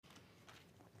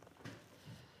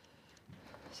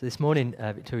So this morning,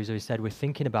 Victoria's always said we're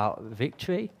thinking about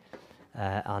victory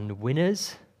and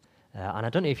winners. And I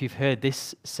don't know if you've heard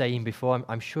this saying before.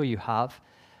 I'm sure you have.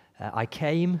 I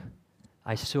came,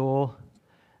 I saw,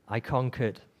 I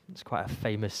conquered. It's quite a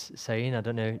famous saying. I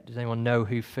don't know. Does anyone know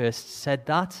who first said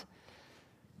that?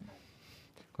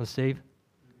 Come on, Steve.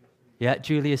 Yeah,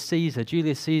 Julius Caesar.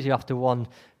 Julius Caesar, after one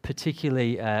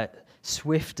particularly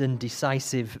swift and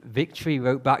decisive victory,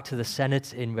 wrote back to the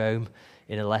Senate in Rome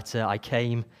in a letter, I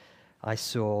came, I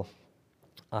saw,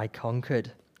 I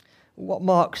conquered. What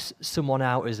marks someone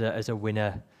out as a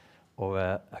winner or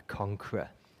a conqueror?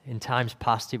 In times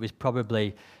past, it was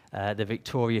probably the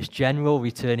victorious general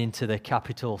returning to the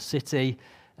capital city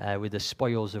with the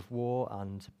spoils of war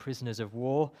and prisoners of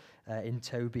war in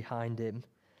tow behind him.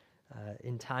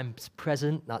 In times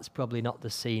present, that's probably not the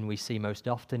scene we see most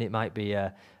often. It might be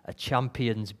a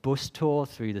champion's bus tour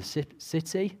through the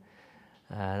city.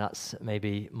 That's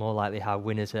maybe more likely how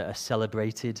winners are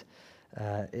celebrated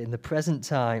in the present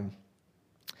time.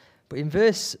 But in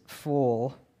verse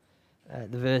 4,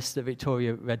 the verse that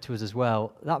Victoria read to us as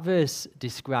well, that verse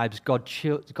describes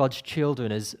God's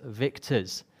children as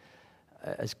victors,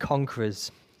 as conquerors.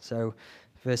 So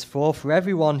verse 4, for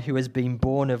everyone who has been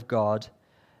born of God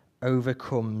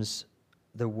overcomes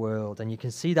the world. And you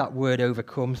can see that word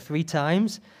overcome 3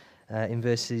 times in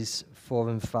verses 4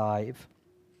 and 5.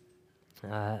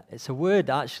 It's a word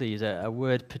that actually is a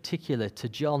word particular to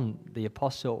John the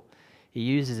Apostle. He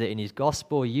uses it in his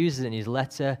gospel, he uses it in his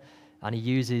letter, and he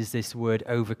uses this word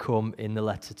overcome in the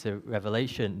letter to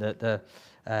Revelation, the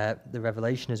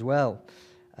Revelation as well.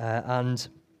 And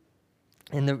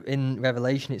in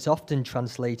Revelation, it's often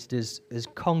translated as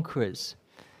conquerors.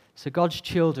 So God's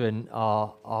children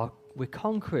we're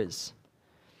conquerors.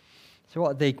 So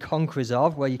what are they conquerors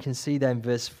of? Well, you can see there in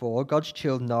verse 4, God's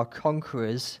children are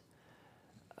conquerors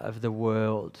of the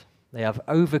world. They have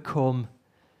overcome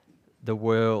the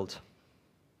world.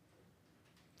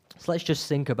 So let's just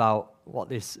think about what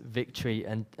this victory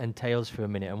entails for a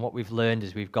minute and what we've learned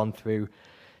as we've gone through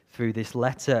this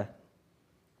letter.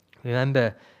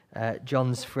 Remember,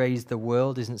 John's phrase, the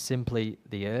world, isn't simply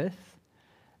the earth.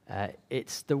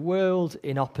 It's the world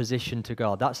in opposition to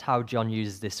God. That's how John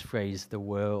uses this phrase, the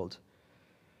world.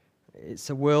 It's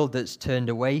a world that's turned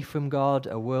away from God,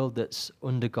 a world that's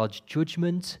under God's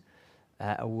judgment,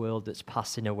 a world that's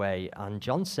passing away. And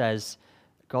John says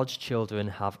God's children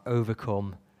have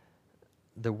overcome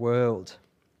the world.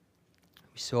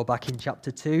 We saw back in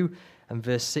chapter 2 and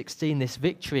verse 16, this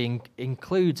victory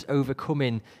includes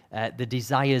overcoming the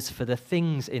desires for the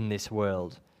things in this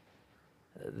world.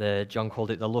 John called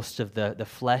it the lust of the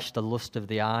flesh, the lust of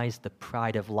the eyes, the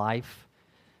pride of life.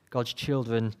 God's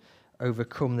children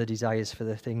overcome the desires for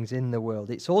the things in the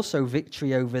world. It's also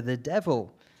victory over the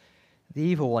devil, the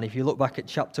evil one. If you look back at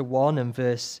chapter 1 and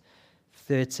verse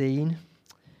 13,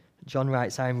 John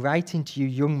writes, I am writing to you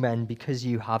young men because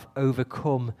you have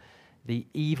overcome the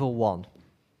evil one.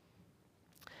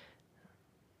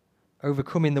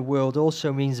 Overcoming the world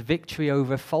also means victory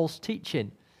over false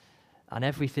teaching and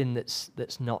everything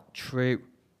that's not true.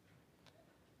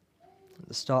 At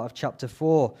the start of chapter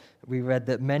 4, we read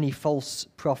that many false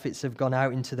prophets have gone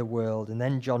out into the world. And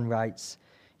then John writes,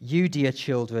 you, dear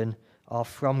children, are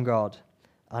from God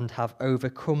and have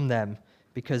overcome them,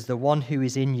 because the one who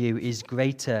is in you is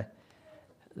greater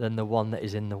than the one that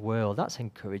is in the world. That's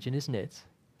encouraging, isn't it?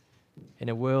 In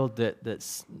a world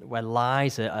where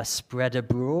lies are spread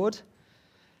abroad,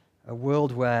 a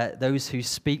world where those who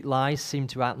speak lies seem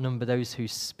to outnumber those who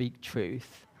speak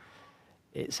truth,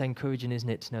 it's encouraging, isn't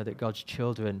it, to know that God's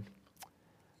children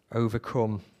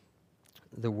overcome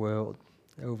the world,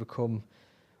 overcome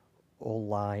all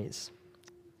lies.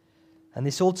 And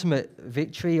this ultimate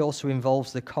victory also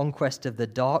involves the conquest of the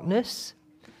darkness,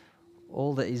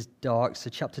 all that is dark. So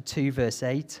chapter 2, verse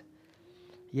 8,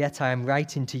 yet I am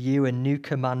writing to you a new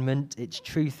commandment. Its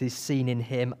truth is seen in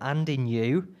him and in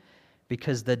you,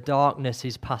 because the darkness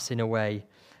is passing away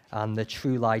and the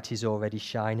true light is already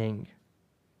shining.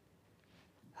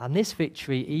 And this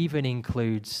victory even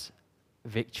includes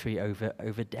victory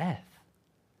over death.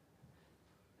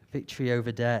 Victory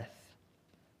over death.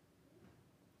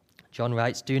 John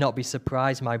writes, do not be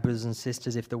surprised, my brothers and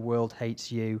sisters, if the world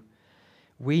hates you.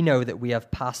 We know that we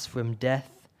have passed from death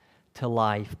to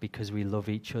life because we love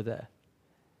each other.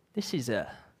 This is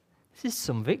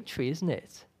some victory, isn't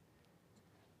it?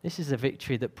 This is a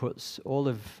victory that puts all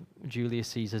of Julius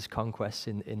Caesar's conquests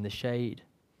in the shade.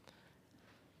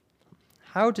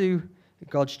 How do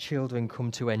God's children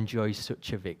come to enjoy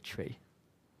such a victory?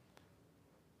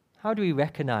 How do we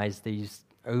recognize these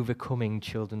overcoming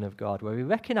children of God? Well, we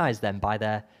recognize them by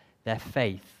their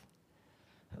faith.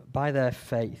 by their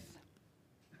faith.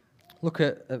 Look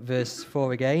at verse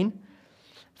 4 again.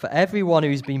 For everyone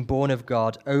who's been born of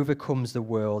God overcomes the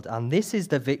world, and this is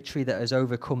the victory that has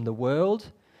overcome the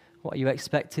world. What are you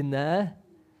expecting there?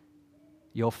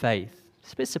 Your faith.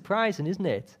 It's a bit surprising, isn't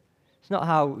it? It's not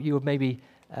how you would maybe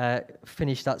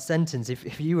finish that sentence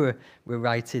if you were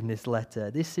writing this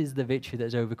letter. This is the victory that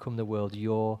has overcome the world,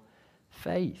 your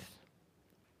faith.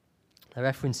 There are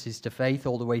references to faith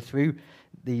all the way through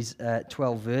these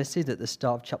 12 verses at the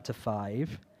start of chapter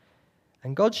 5.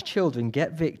 And God's children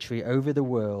get victory over the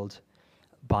world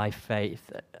by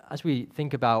faith. As we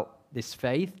think about this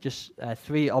faith, just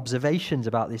 3 observations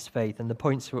about this faith, and the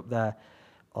points are up there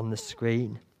on the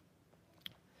screen.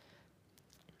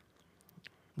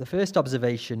 The first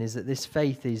observation is that this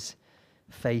faith is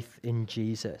faith in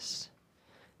Jesus.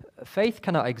 Faith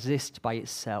cannot exist by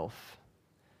itself.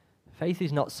 Faith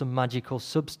is not some magical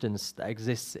substance that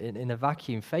exists in a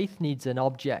vacuum. Faith needs an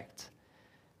object.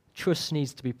 Trust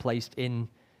needs to be placed in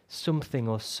something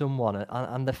or someone.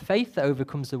 And the faith that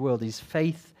overcomes the world is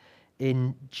faith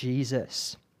in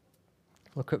Jesus.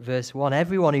 Look at verse 1.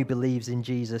 Everyone who believes in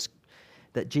Jesus,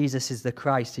 that Jesus is the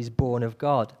Christ, is born of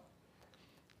God.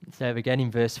 It's there again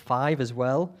in verse 5 as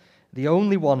well. The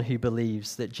only one who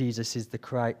believes that Jesus is the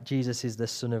Christ, Jesus is the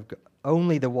Son of God.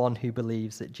 Only the one who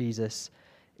believes that Jesus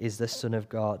is the Son of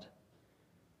God.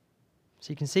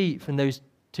 So you can see from those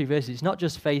 2 verses, it's not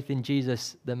just faith in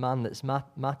Jesus, the man that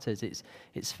matters.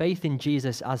 It's faith in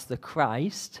Jesus as the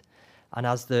Christ and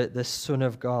as the Son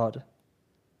of God.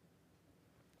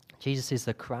 Jesus is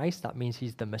the Christ. That means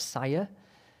he's the Messiah,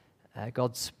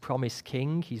 God's promised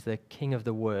king. He's the king of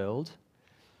the world.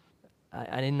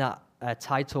 And in that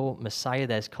title, Messiah,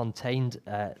 there's contained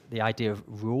the idea of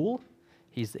rule.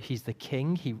 He's the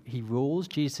king. He rules.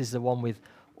 Jesus is the one with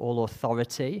all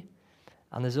authority.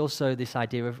 And there's also this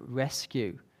idea of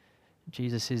rescue.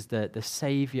 Jesus is the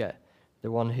Savior,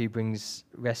 the one who brings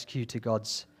rescue to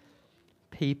God's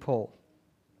people.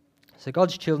 So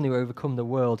God's children who overcome the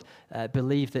world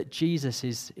believe that Jesus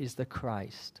is the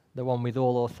Christ, the one with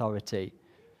all authority,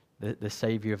 the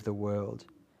Savior of the world.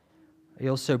 They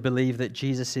also believe that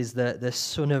Jesus is the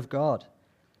Son of God.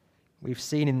 We've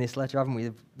seen in this letter, haven't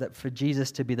we, that for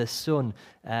Jesus to be the Son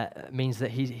means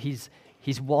that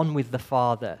he's one with the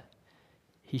Father.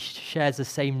 He shares the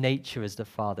same nature as the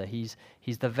Father. He's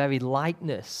the very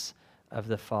likeness of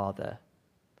the Father.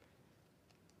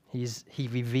 He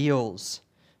reveals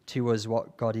to us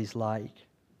what God is like.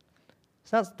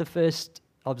 So that's the first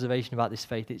observation about this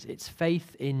faith. It's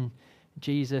faith in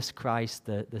Jesus Christ,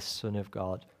 the Son of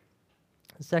God.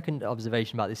 The second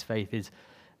observation about this faith is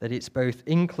that it's both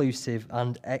inclusive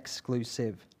and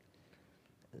exclusive.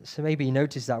 So maybe you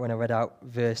noticed that when I read out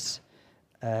verse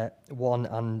 1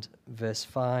 and verse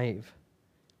 5.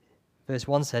 Verse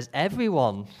 1 says,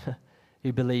 everyone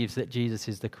who believes that Jesus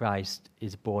is the Christ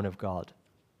is born of God.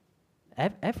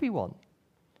 Everyone,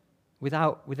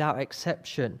 without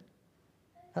exception.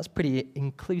 That's pretty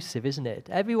inclusive, isn't it?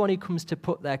 Everyone who comes to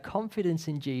put their confidence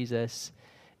in Jesus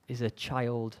is a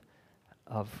child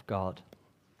of God.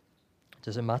 It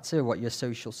doesn't matter what your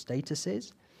social status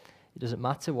is. It doesn't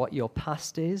matter what your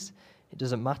past is. It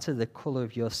doesn't matter the color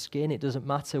of your skin. It doesn't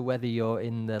matter whether you're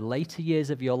in the later years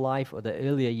of your life or the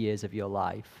earlier years of your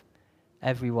life.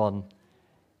 Everyone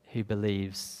who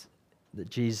believes that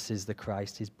Jesus is the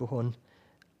Christ is born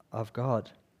of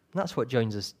God. And that's what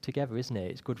joins us together, isn't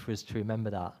it? It's good for us to remember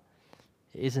that.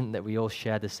 It isn't that we all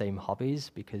share the same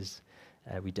hobbies, because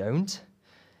we don't.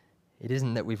 It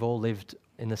isn't that we've all lived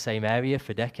in the same area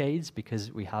for decades,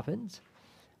 because we haven't.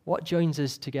 What joins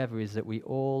us together is that we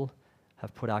all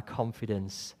have put our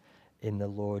confidence in the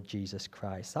Lord Jesus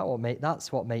Christ.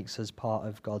 That's what makes us part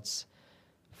of God's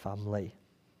family.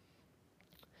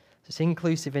 So it's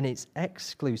inclusive and it's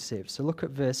exclusive. So look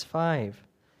at verse 5.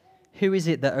 Who is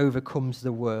it that overcomes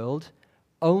the world?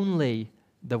 Only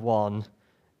the one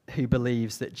who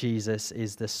believes that Jesus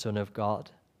is the Son of God.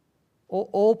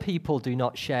 All people do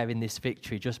not share in this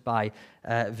victory just by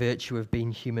virtue of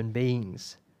being human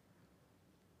beings.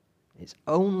 It's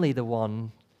only the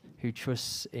one who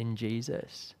trusts in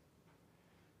Jesus.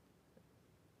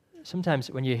 Sometimes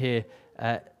when you hear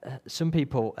some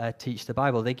people teach the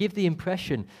Bible, they give the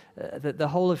impression that the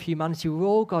whole of humanity were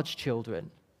all God's children.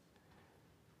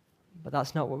 But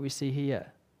that's not what we see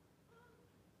here.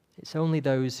 It's only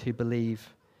those who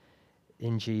believe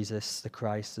in Jesus, the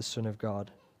Christ, the Son of God,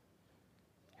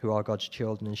 who are God's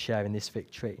children and share in this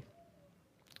victory.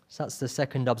 So that's the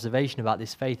second observation about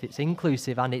this faith. It's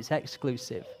inclusive and it's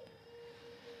exclusive.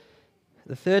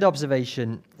 The third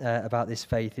observation about this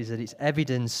faith is that it's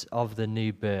evidence of the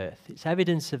new birth. It's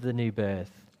evidence of the new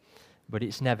birth. but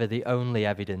it's never the only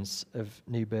evidence of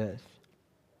new birth.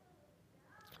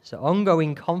 So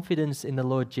ongoing confidence in the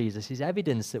Lord Jesus is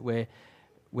evidence that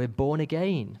we're born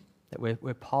again, that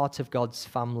we're part of God's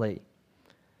family.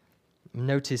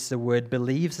 Notice the word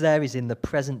believes there is in the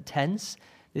present tense.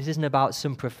 This isn't about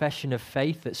some profession of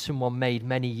faith that someone made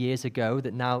many years ago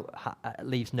that now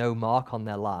leaves no mark on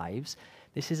their lives.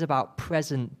 This is about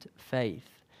present faith.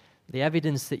 The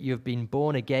evidence that you have been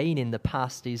born again in the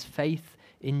past is faith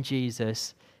in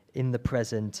Jesus in the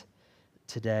present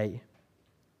today.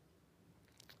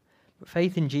 But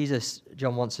faith in Jesus,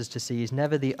 John wants us to see, is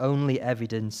never the only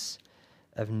evidence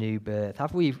of new birth.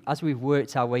 As we've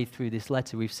worked our way through this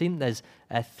letter, we've seen there's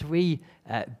three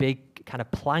big kind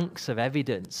of planks of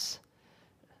evidence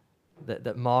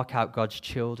that mark out God's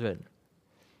children.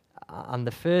 And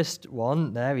the first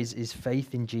one there is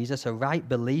faith in Jesus, a right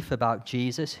belief about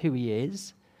Jesus, who he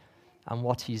is and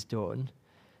what he's done.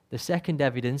 The second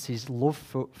evidence is love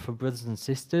for brothers and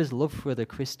sisters, love for other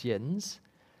Christians.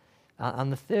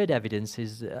 And the third evidence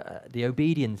is the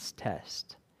obedience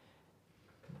test.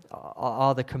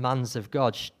 Are the commands of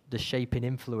God the shaping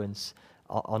influence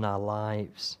on our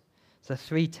lives? So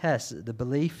three tests: the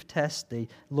belief test, the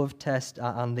love test,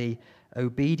 and the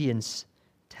obedience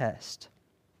test.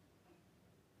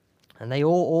 And they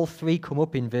all three come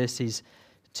up in verses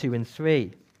 2 and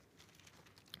 3.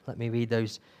 Let me read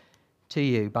those to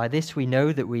you. By this we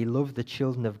know that we love the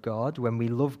children of God, when we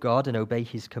love God and obey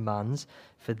his commands.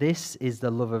 For this is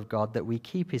the love of God, that we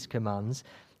keep his commands,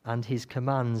 and his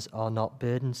commands are not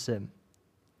burdensome.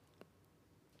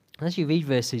 As you read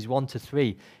verses 1 to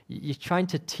 3, you're trying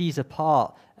to tease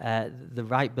apart the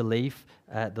right belief,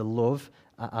 the love,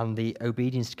 and the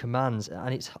obedience to commands.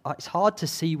 And it's hard to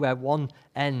see where one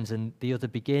ends and the other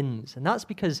begins. And that's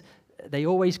because they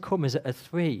always come as a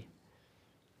three.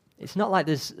 It's not like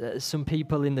there's some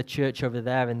people in the church over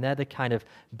there, and they're the kind of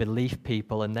belief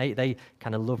people, and they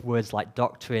kind of love words like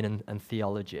doctrine and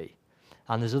theology.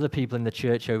 And there's other people in the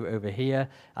church over here,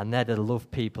 and they're the love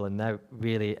people, and they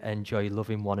really enjoy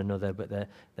loving one another, but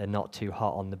they're not too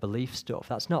hot on the belief stuff.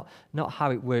 That's not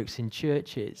how it works in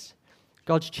churches.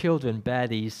 God's children bear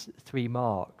these three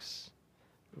marks: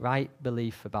 right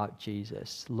belief about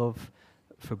Jesus, love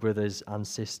for brothers and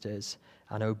sisters,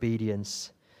 and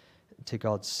obedience to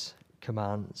God's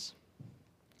commands.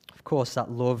 Of course,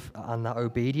 that love and that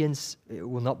obedience, it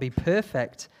will not be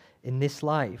perfect in this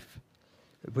life,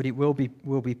 but it will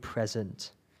be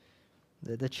present.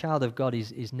 The child of God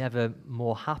is never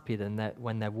more happy than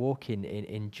when they're walking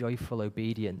in joyful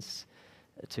obedience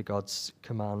to God's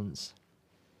commands.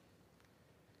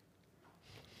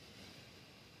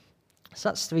 So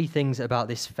that's three things about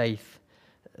this faith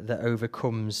that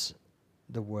overcomes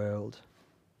the world.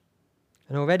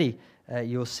 And already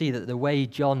you'll see that the way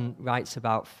John writes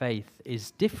about faith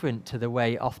is different to the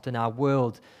way often our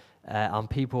world and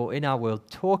people in our world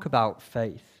talk about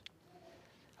faith.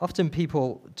 Often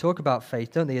people talk about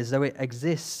faith, don't they, as though it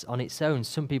exists on its own.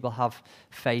 Some people have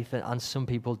faith and some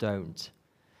people don't.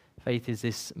 Faith is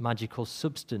this magical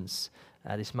substance,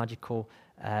 this magical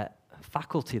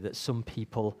faculty that some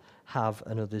people have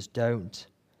and others don't.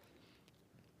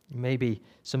 Maybe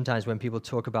sometimes when people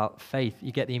talk about faith,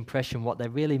 you get the impression what they're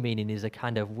really meaning is a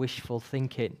kind of wishful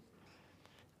thinking,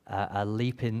 a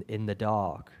leap in the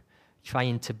dark,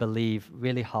 trying to believe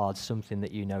really hard something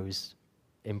that you know is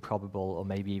improbable or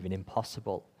maybe even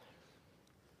impossible.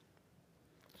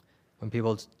 When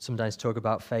people sometimes talk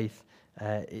about faith,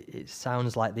 it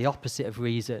sounds like the opposite of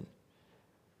reason.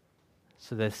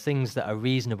 So there's things that are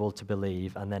reasonable to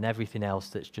believe, and then everything else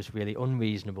that's just really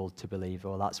unreasonable to believe,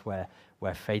 or that's where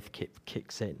faith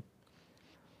kicks in.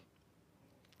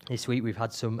 This week we've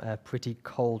had some pretty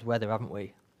cold weather, haven't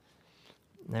we?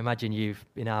 I imagine you've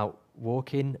been out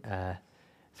walking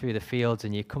through the fields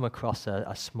and you come across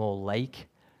a small lake,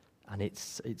 and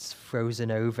it's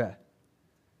frozen over.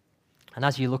 And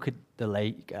as you look at the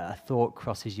lake, a thought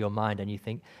crosses your mind, and you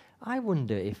think, I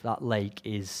wonder if that lake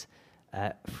is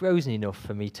frozen enough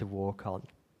for me to walk on.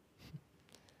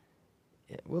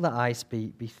 Will that ice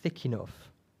be thick enough?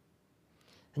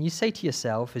 And you say to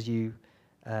yourself, as you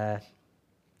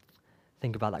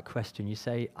think about that question, you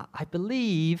say, I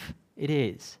believe it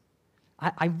is.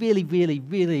 I really, really,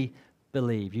 really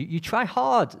believe. You try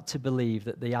hard to believe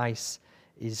that the ice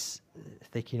is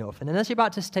thick enough. And then as you're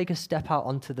about to take a step out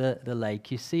onto the lake,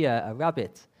 you see a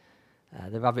rabbit.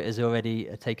 The rabbit has already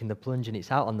taken the plunge, and it's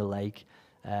out on the lake.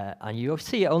 And you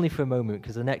see it only for a moment,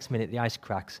 because the next minute the ice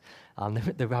cracks and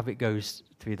the rabbit goes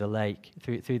through the lake,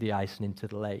 through the ice and into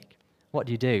the lake. What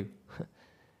do?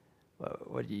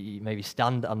 Well, you maybe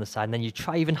stand on the side, and then you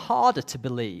try even harder to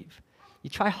believe. You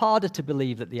try harder to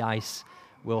believe that the ice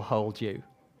will hold you.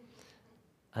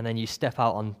 And then you step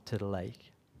out onto the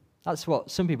lake. That's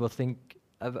what some people think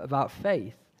about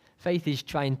faith. Faith is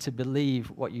trying to believe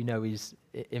what you know is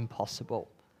impossible.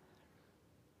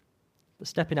 But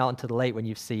stepping out onto the lake when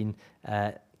you've seen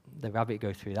the rabbit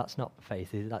go through, that's not faith.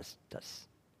 That's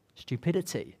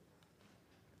stupidity.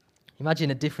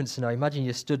 Imagine a different scenario. Imagine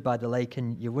you're stood by the lake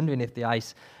and you're wondering if the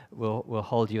ice will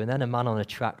hold you, and then a man on a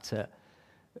tractor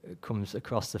comes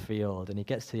across the field and he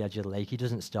gets to the edge of the lake. He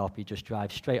doesn't stop. He just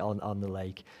drives straight on the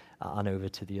lake and over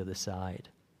to the other side.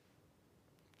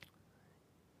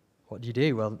 What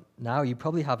do? Well, now you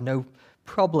probably have no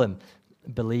problem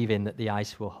believing that the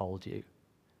ice will hold you.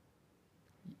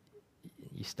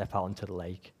 You step out onto the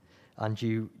lake and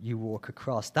you walk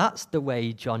across. That's the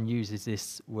way John uses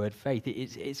this word faith.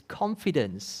 It's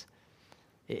confidence.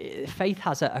 Faith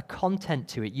has a content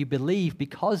to it. You believe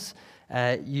because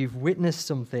you've witnessed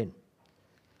something.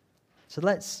 So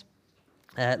let's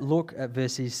look at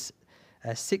verses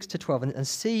 6 to 12 and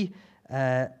see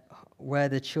where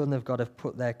the children of God have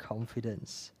put their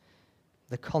confidence.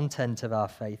 The content of our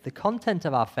faith. The content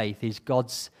of our faith is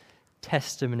God's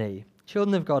testimony.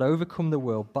 Children of God overcome the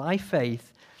world by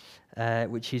faith,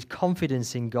 which is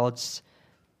confidence in God's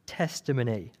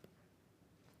testimony.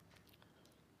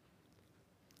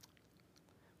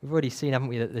 We've already seen, haven't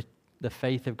we, that the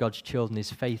faith of God's children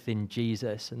is faith in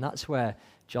Jesus, and that's where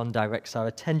John directs our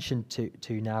attention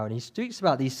to now. And he speaks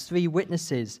about these three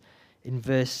witnesses in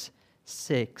verse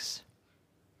 6.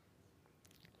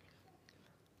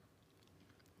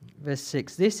 Verse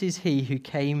 6, this is he who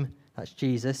came, that's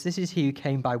Jesus, this is he who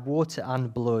came by water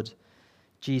and blood,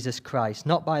 Jesus Christ,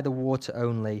 not by the water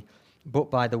only, but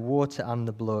by the water and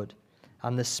the blood.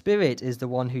 And the Spirit is the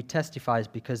one who testifies,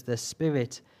 because the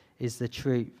Spirit is the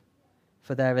truth.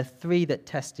 For there are three that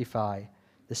testify,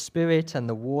 the Spirit and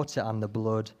the water and the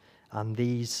blood, and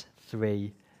these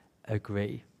three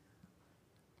agree.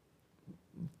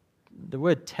 The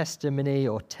word testimony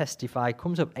or testify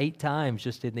comes up 8 times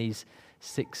just in these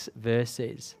 6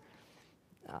 verses.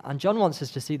 And John wants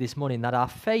us to see this morning that our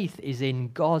faith is in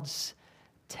God's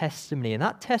testimony. And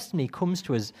that testimony comes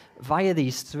to us via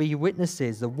these 3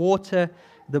 witnesses, the water,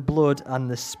 the blood, and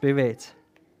the Spirit.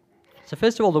 So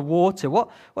first of all, the water.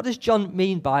 What does John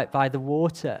mean by the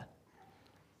water?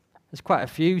 There's quite a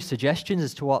few suggestions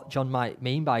as to what John might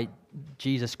mean by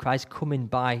Jesus Christ coming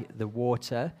by the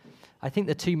water. I think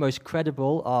the 2 most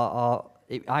credible are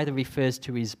it either refers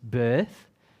to his birth.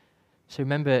 So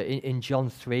remember in John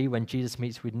 3, when Jesus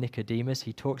meets with Nicodemus,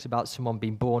 he talks about someone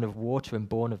being born of water and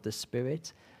born of the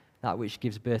Spirit. That which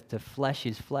gives birth to flesh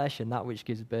is flesh, and that which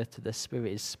gives birth to the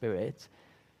Spirit is spirit.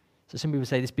 So some people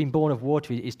say this being born of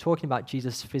water is talking about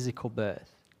Jesus' physical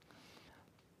birth.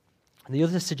 And the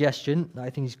other suggestion that I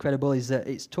think is credible is that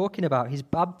it's talking about his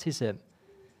baptism.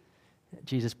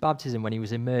 Jesus' baptism when he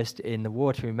was immersed in the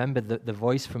water. Remember the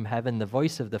voice from heaven, the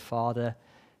voice of the Father,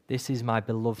 this is my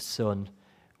beloved Son,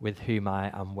 with whom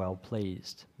I am well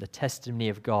pleased. The testimony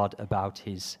of God about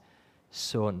his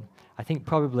Son. I think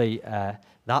probably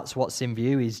that's what's in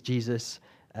view is Jesus'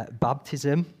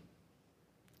 baptism.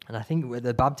 And I think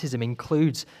the baptism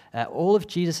includes all of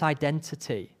Jesus'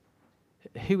 identity.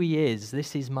 Who he is.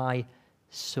 This is my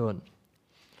Son.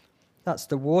 That's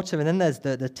the water. And then there's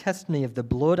the testimony of the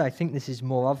blood. I think this is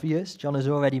more obvious. John has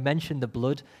already mentioned the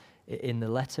blood in the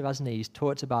letter, hasn't he? He's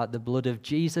talked about the blood of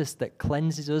Jesus that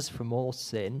cleanses us from all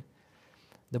sin.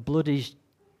 The blood is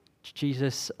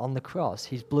Jesus on the cross.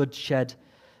 His blood shed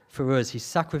for us. His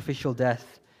sacrificial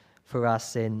death for our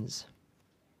sins.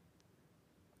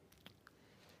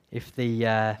 If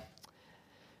the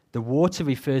water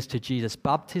refers to Jesus'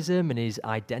 baptism and his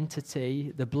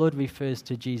identity, the blood refers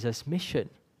to Jesus' mission,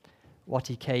 what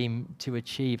he came to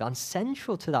achieve. And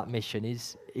central to that mission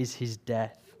is his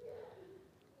death.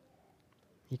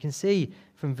 You can see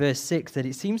from verse 6 that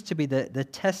it seems to be the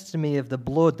testimony of the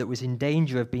blood that was in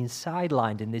danger of being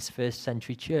sidelined in this first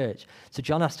century church. So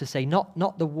John has to say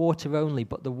not the water only,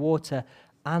 but the water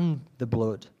and the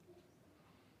blood.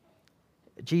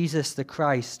 Jesus the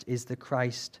Christ is the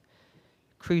Christ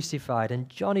crucified. And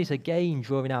John is again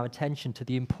drawing our attention to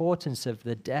the importance of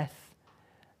the death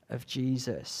of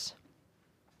Jesus.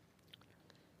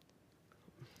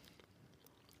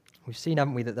 We've seen,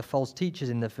 haven't we, that the false teachers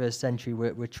in the first century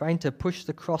were trying to push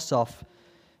the cross off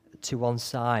to one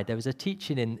side. There was a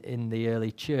teaching in the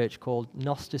early church called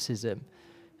Gnosticism.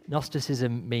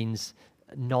 Gnosticism means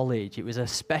knowledge. It was a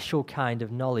special kind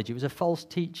of knowledge. It was a false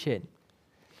teaching.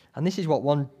 And this is what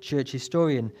one church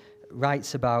historian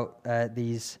writes about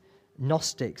these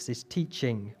Gnostics, this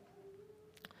teaching.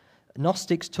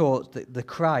 Gnostics taught that the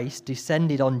Christ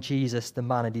descended on Jesus, the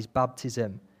man, at his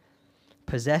baptism,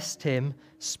 possessed him,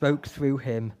 spoke through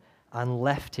him, and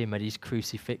left him at his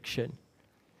crucifixion.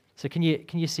 So can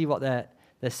you see what they're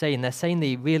saying? They're saying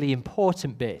the really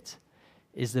important bit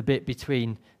is the bit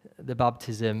between the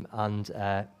baptism and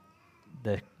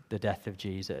the death of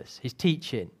Jesus. His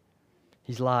teaching,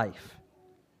 his life.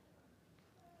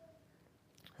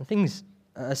 And things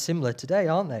are similar today,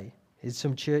 aren't they? In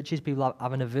some churches, people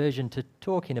have an aversion to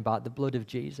talking about the blood of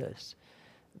Jesus,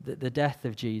 the death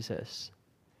of Jesus.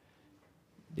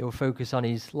 They'll focus on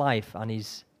his life and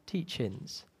his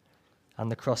teachings. And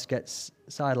the cross gets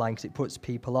sidelined because it puts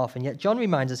people off. And yet John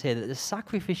reminds us here that the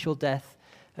sacrificial death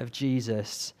of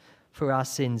Jesus for our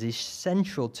sins is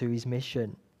central to his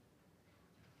mission.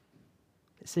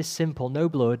 It's this simple: no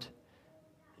blood,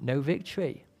 no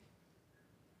victory.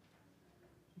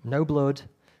 No blood,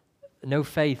 no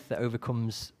faith that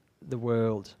overcomes the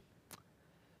world.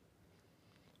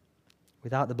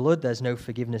 Without the blood, there's no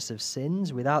forgiveness of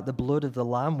sins. Without the blood of the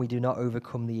Lamb, we do not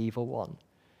overcome the evil one.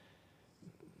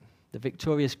 The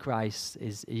victorious Christ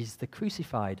is the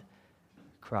crucified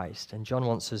Christ, and John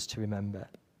wants us to remember.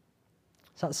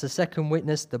 So that's the second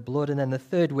witness, the blood, and then the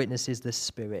third witness is the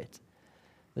Spirit.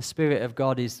 The Spirit of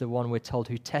God is the one, we're told,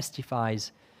 who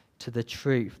testifies to the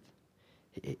truth.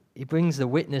 He brings the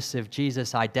witness of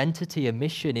Jesus' identity and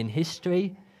mission in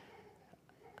history,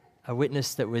 a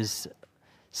witness that was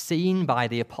seen by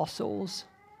the apostles.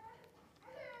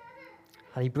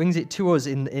 And he brings it to us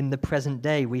in the present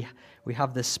day. We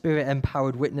have the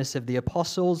Spirit-empowered witness of the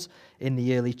apostles in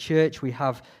the early church. We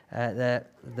have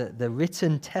the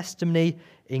written testimony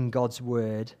in God's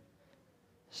word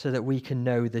so that we can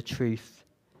know the truth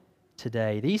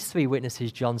today. These three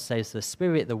witnesses, John says, the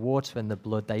Spirit, the water, and the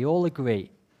blood, they all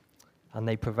agree, and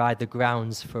they provide the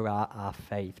grounds for our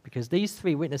faith, because these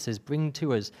three witnesses bring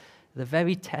to us the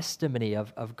very testimony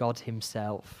of God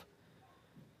himself.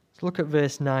 Let's look at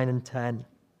verse 9 and 10.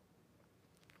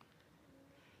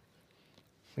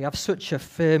 We have such a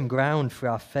firm ground for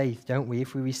our faith, don't we?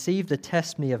 If we receive the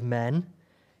testimony of men,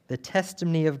 the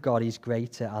testimony of God is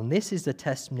greater, and this is the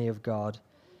testimony of God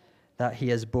that he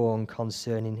has borne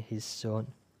concerning his Son.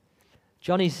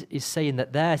 John is saying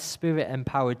that their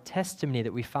Spirit-empowered testimony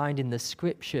that we find in the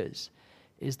Scriptures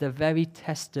is the very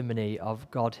testimony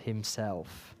of God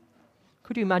himself.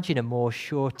 Could you imagine a more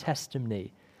sure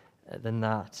testimony than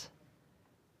that?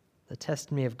 The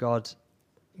testimony of God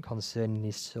concerning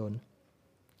his Son.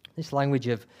 This language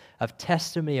of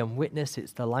testimony and witness,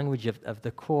 it's the language of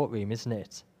the courtroom, isn't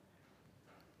it?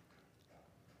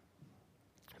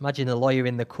 Imagine a lawyer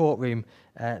in the courtroom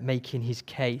making his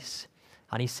case,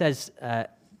 and he says,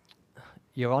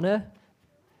 Your Honour,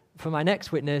 for my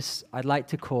next witness, I'd like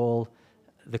to call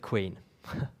the Queen.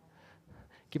 Can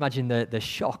you imagine the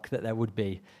shock that there would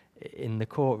be in the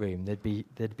courtroom?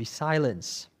 There'd be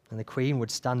silence, and the Queen would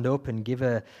stand up and give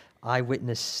an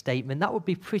eyewitness statement. That would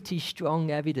be pretty strong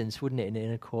evidence, wouldn't it,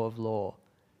 in a court of law?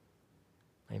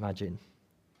 I imagine.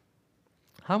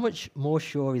 How much more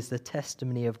sure is the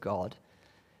testimony of God,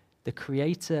 the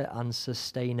creator and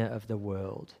sustainer of the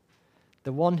world,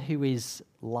 the one who is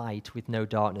light with no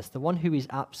darkness, the one who is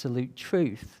absolute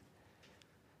truth,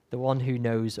 the one who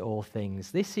knows all things.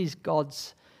 This is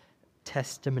God's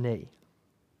testimony.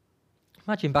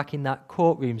 Imagine back in that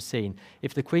courtroom scene,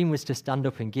 if the Queen was to stand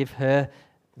up and give her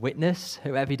witness,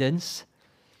 her evidence,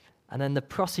 and then the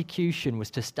prosecution was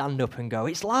to stand up and go,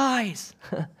 "It's lies!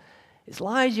 It's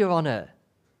lies, Your Honour.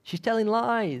 She's telling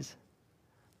lies."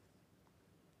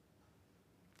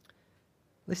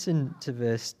 Listen to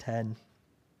verse 10.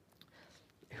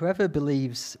 Whoever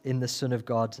believes in the Son of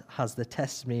God has the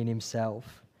testimony in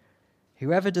himself.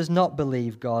 Whoever does not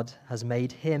believe God has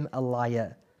made him a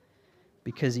liar,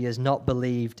 because he has not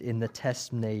believed in the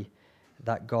testimony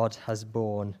that God has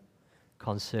borne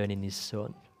concerning his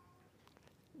Son.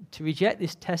 To reject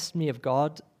this testimony of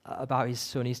God about his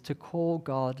Son is to call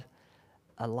God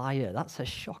a liar. That's a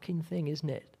shocking thing, isn't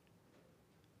it?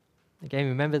 Again,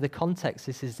 remember the context.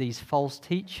 This is these false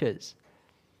teachers.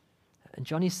 And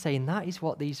John is saying that is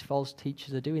what these false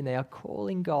teachers are doing. They are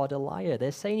calling God a liar.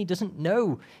 They're saying he doesn't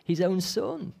know his own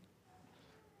Son.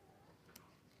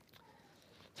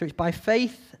 So it's by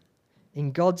faith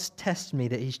in God's testimony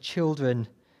that his children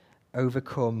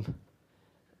overcome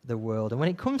the world. And when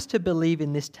it comes to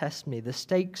believing this testimony, the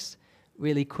stakes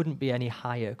really couldn't be any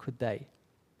higher, could they?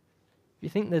 You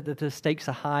think that the stakes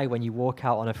are high when you walk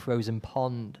out on a frozen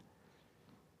pond.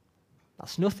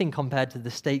 That's nothing compared to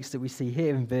the stakes that we see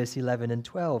here in verse 11 and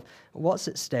 12. What's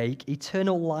at stake?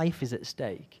 Eternal life is at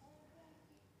stake.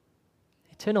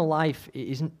 Eternal life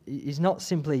is not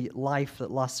simply life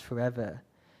that lasts forever.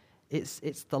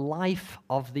 It's the life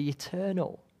of the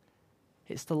eternal.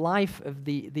 It's the life of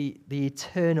the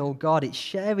eternal God. It's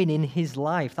sharing in his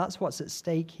life. That's what's at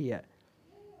stake here.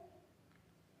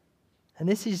 And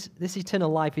this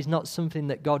eternal life is not something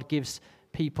that God gives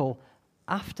people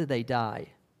after they die.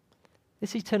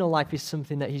 This eternal life is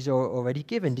something that he's already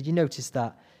given. Did you notice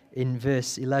that in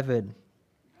verse 11?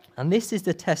 And this is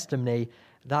the testimony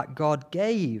that God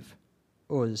gave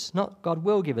us. Not God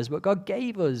will give us, but God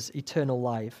gave us eternal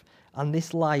life. And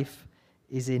this life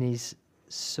is in his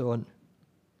Son.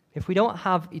 If we don't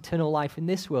have eternal life in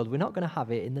this world, we're not going to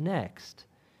have it in the next.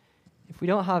 If we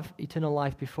don't have eternal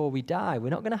life before we die, we're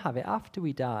not going to have it after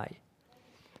we die.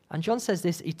 And John says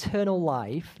this eternal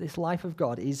life, this life of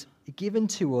God, is given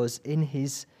to us in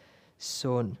his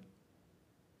Son.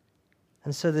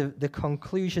 And so the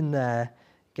conclusion there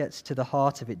gets to the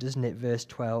heart of it, doesn't it? Verse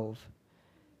 12.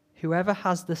 Whoever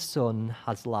has the Son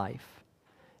has life.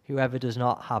 Whoever does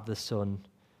not have the Son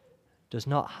does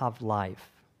not have life.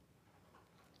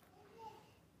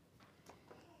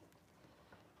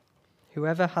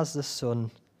 Whoever has the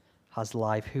Son has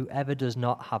life. Whoever does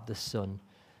not have the Son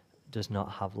does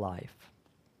not have life.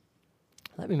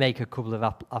 Let me make a couple of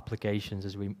applications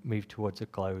as we move towards a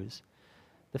close.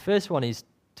 The first one is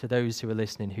to those who are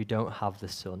listening who don't have the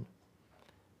Son,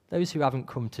 those who haven't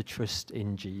come to trust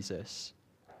in Jesus.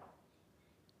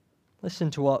 Listen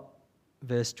to what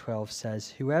verse 12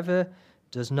 says. Whoever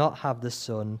does not have the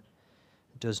Son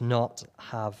does not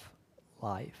have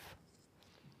life.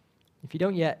 If you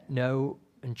don't yet know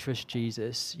and trust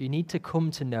Jesus, you need to come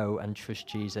to know and trust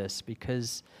Jesus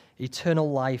because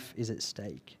eternal life is at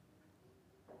stake.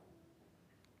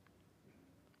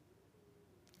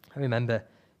 I remember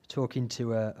talking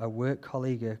to a work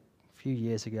colleague a few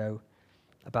years ago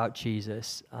about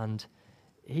Jesus, and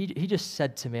he just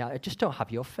said to me, I just don't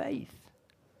have your faith.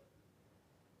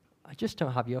 I just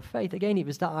don't have your faith. Again, it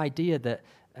was that idea that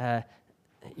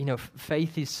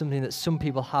faith is something that some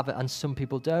people have it and some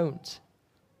people don't.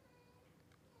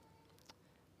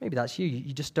 Maybe that's you.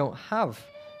 You just don't have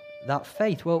that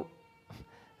faith. Well,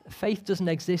 faith doesn't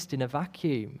exist in a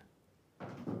vacuum.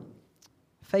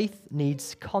 Faith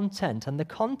needs content, and the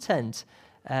content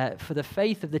for the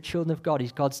faith of the children of God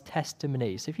is God's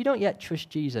testimony. So if you don't yet trust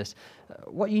Jesus,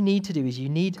 what you need to do is you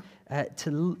need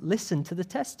to listen to the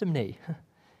testimony.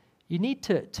 You need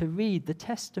to read the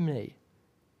testimony.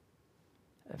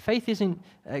 Faith isn't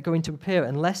going to appear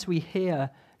unless we hear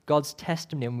God's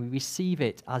testimony and we receive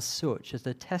it as such, as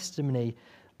the testimony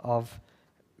of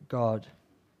God.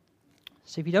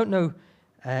 So if you don't know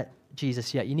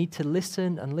Jesus yet, you need to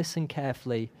listen and listen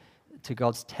carefully to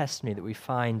God's testimony that we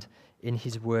find in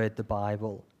his word, the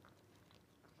Bible.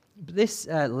 But this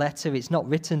letter, it's not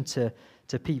written to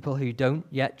people who don't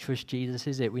yet trust Jesus,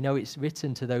 is it? We know it's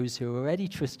written to those who already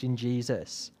trust in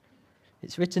Jesus.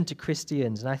 It's written to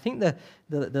Christians. And I think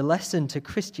the lesson to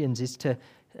Christians is to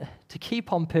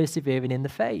keep on persevering in the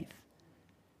faith,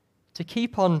 to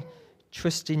keep on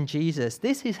trusting Jesus.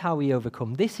 This is how we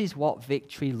overcome. This is what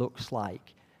victory looks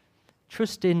like.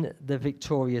 Trust in the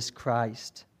victorious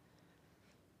Christ.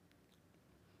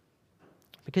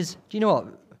 Because, do you know what?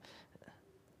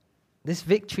 This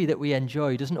victory that we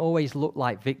enjoy doesn't always look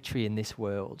like victory in this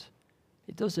world.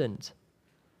 It doesn't.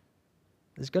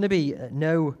 There's going to be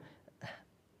no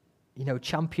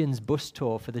champions bus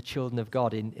tour for the children of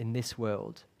God in this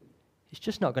world. It's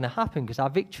just not going to happen because our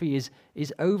victory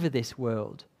is over this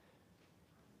world.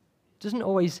 It doesn't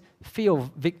always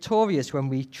feel victorious when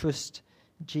we trust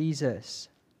Jesus.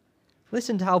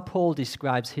 Listen to how Paul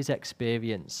describes his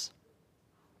experience.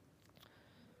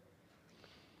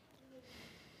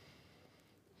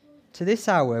 To this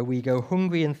hour we go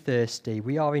hungry and thirsty.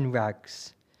 We are in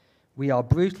rags. We are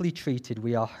brutally treated.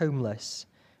 We are homeless.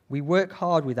 We work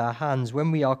hard with our hands.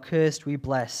 When we are cursed, we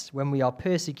bless. When we are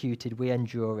persecuted, we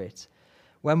endure it.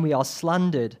 When we are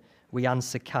slandered, we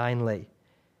answer kindly.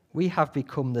 We have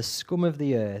become the scum of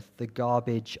the earth, the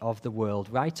garbage of the world,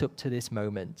 right up to this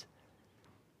moment.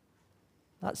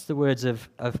 That's the words of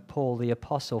Paul the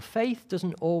Apostle. Faith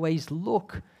doesn't always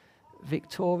look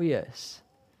victorious.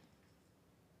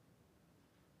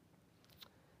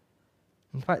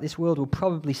 In fact, this world will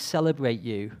probably celebrate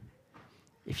you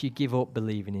if you give up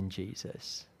believing in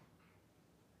Jesus.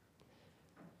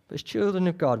 But as children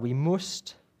of God, we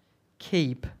must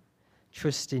keep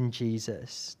trusting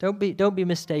Jesus. Don't be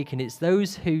mistaken. It's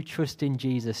those who trust in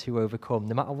Jesus who overcome,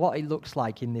 no matter what it looks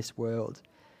like in this world.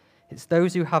 It's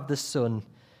those who have the Son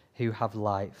who have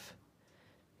life.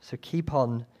 So keep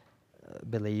on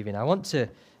believing. I want to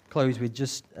close with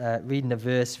just reading a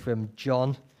verse from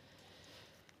John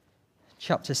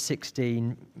chapter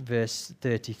 16, verse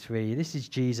 33. This is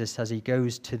Jesus as he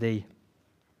goes to the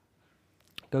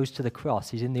goes to the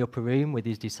cross. He's in the upper room with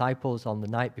his disciples on the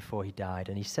night before he died,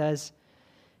 and he says,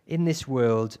 "In this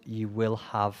world you will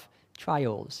have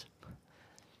trials,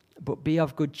 but be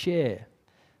of good cheer,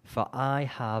 for I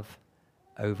have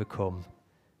overcome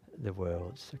the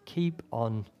world." So keep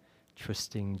on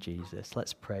trusting Jesus.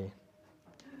 Let's pray.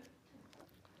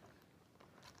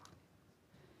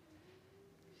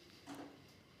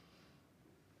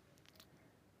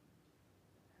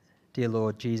 Dear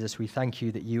Lord Jesus, we thank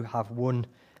you that you have won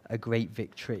a great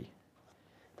victory.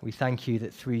 We thank you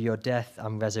that through your death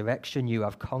and resurrection you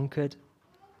have conquered.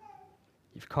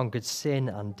 You've conquered sin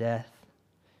and death.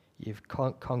 You've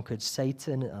conquered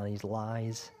Satan and his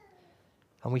lies.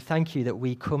 And we thank you that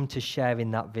we come to share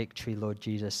in that victory, Lord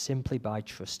Jesus, simply by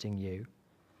trusting you.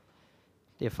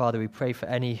 Dear Father, we pray for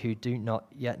any who do not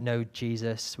yet know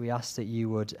Jesus. We ask that you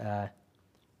would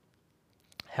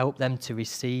help them to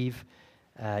receive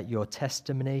your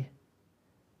testimony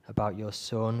about your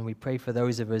Son. We pray for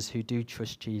those of us who do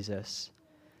trust Jesus.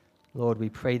 Lord, we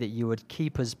pray that you would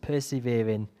keep us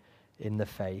persevering in the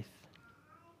faith.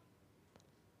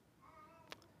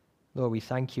 Lord, we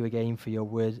thank you again for your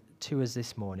word to us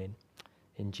this morning.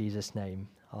 In Jesus' name,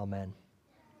 amen.